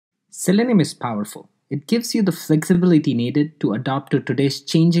Selenium is powerful. It gives you the flexibility needed to adapt to today's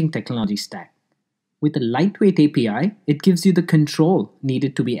changing technology stack. With a lightweight API, it gives you the control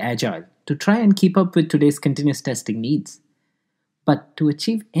needed to be agile, to try and keep up with today's continuous testing needs. But to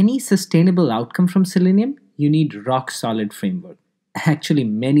achieve any sustainable outcome from Selenium, you need rock-solid framework. Actually,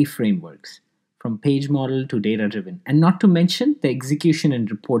 many frameworks, from page model to data-driven, and not to mention the execution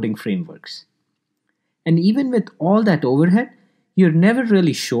and reporting frameworks. And even with all that overhead, you're never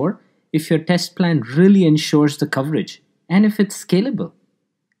really sure if your test plan really ensures the coverage and if it's scalable.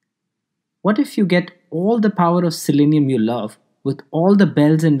 What if you get all the power of Selenium you love with all the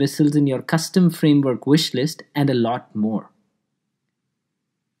bells and whistles in your custom framework wishlist and a lot more?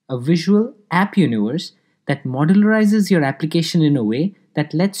 A visual app universe that modularizes your application in a way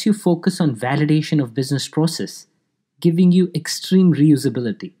that lets you focus on validation of business process, giving you extreme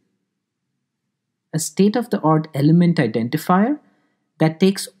reusability. A state-of-the-art element identifier that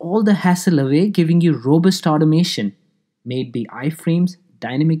takes all the hassle away, giving you robust automation, made be iframes,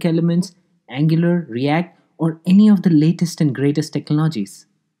 dynamic elements, Angular, React, or any of the latest and greatest technologies.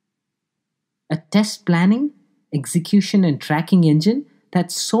 A test planning, execution, and tracking engine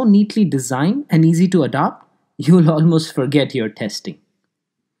that's so neatly designed and easy to adopt, you'll almost forget you're testing.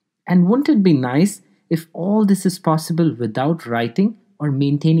 And wouldn't it be nice if all this is possible without writing or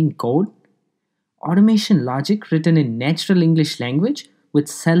maintaining code? Automation logic written in natural English language with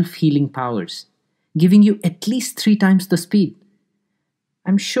self-healing powers, giving you at least 3 times the speed.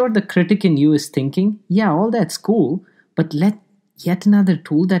 I'm sure the critic in you is thinking, yeah, all that's cool, but yet another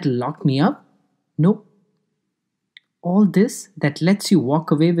tool that'll lock me up? Nope. All this that lets you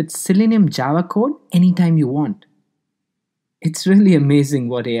walk away with Selenium Java code anytime you want. It's really amazing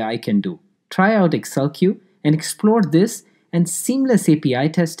what AI can do. Try out ACCELQ and explore this and seamless API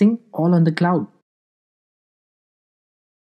testing all on the cloud.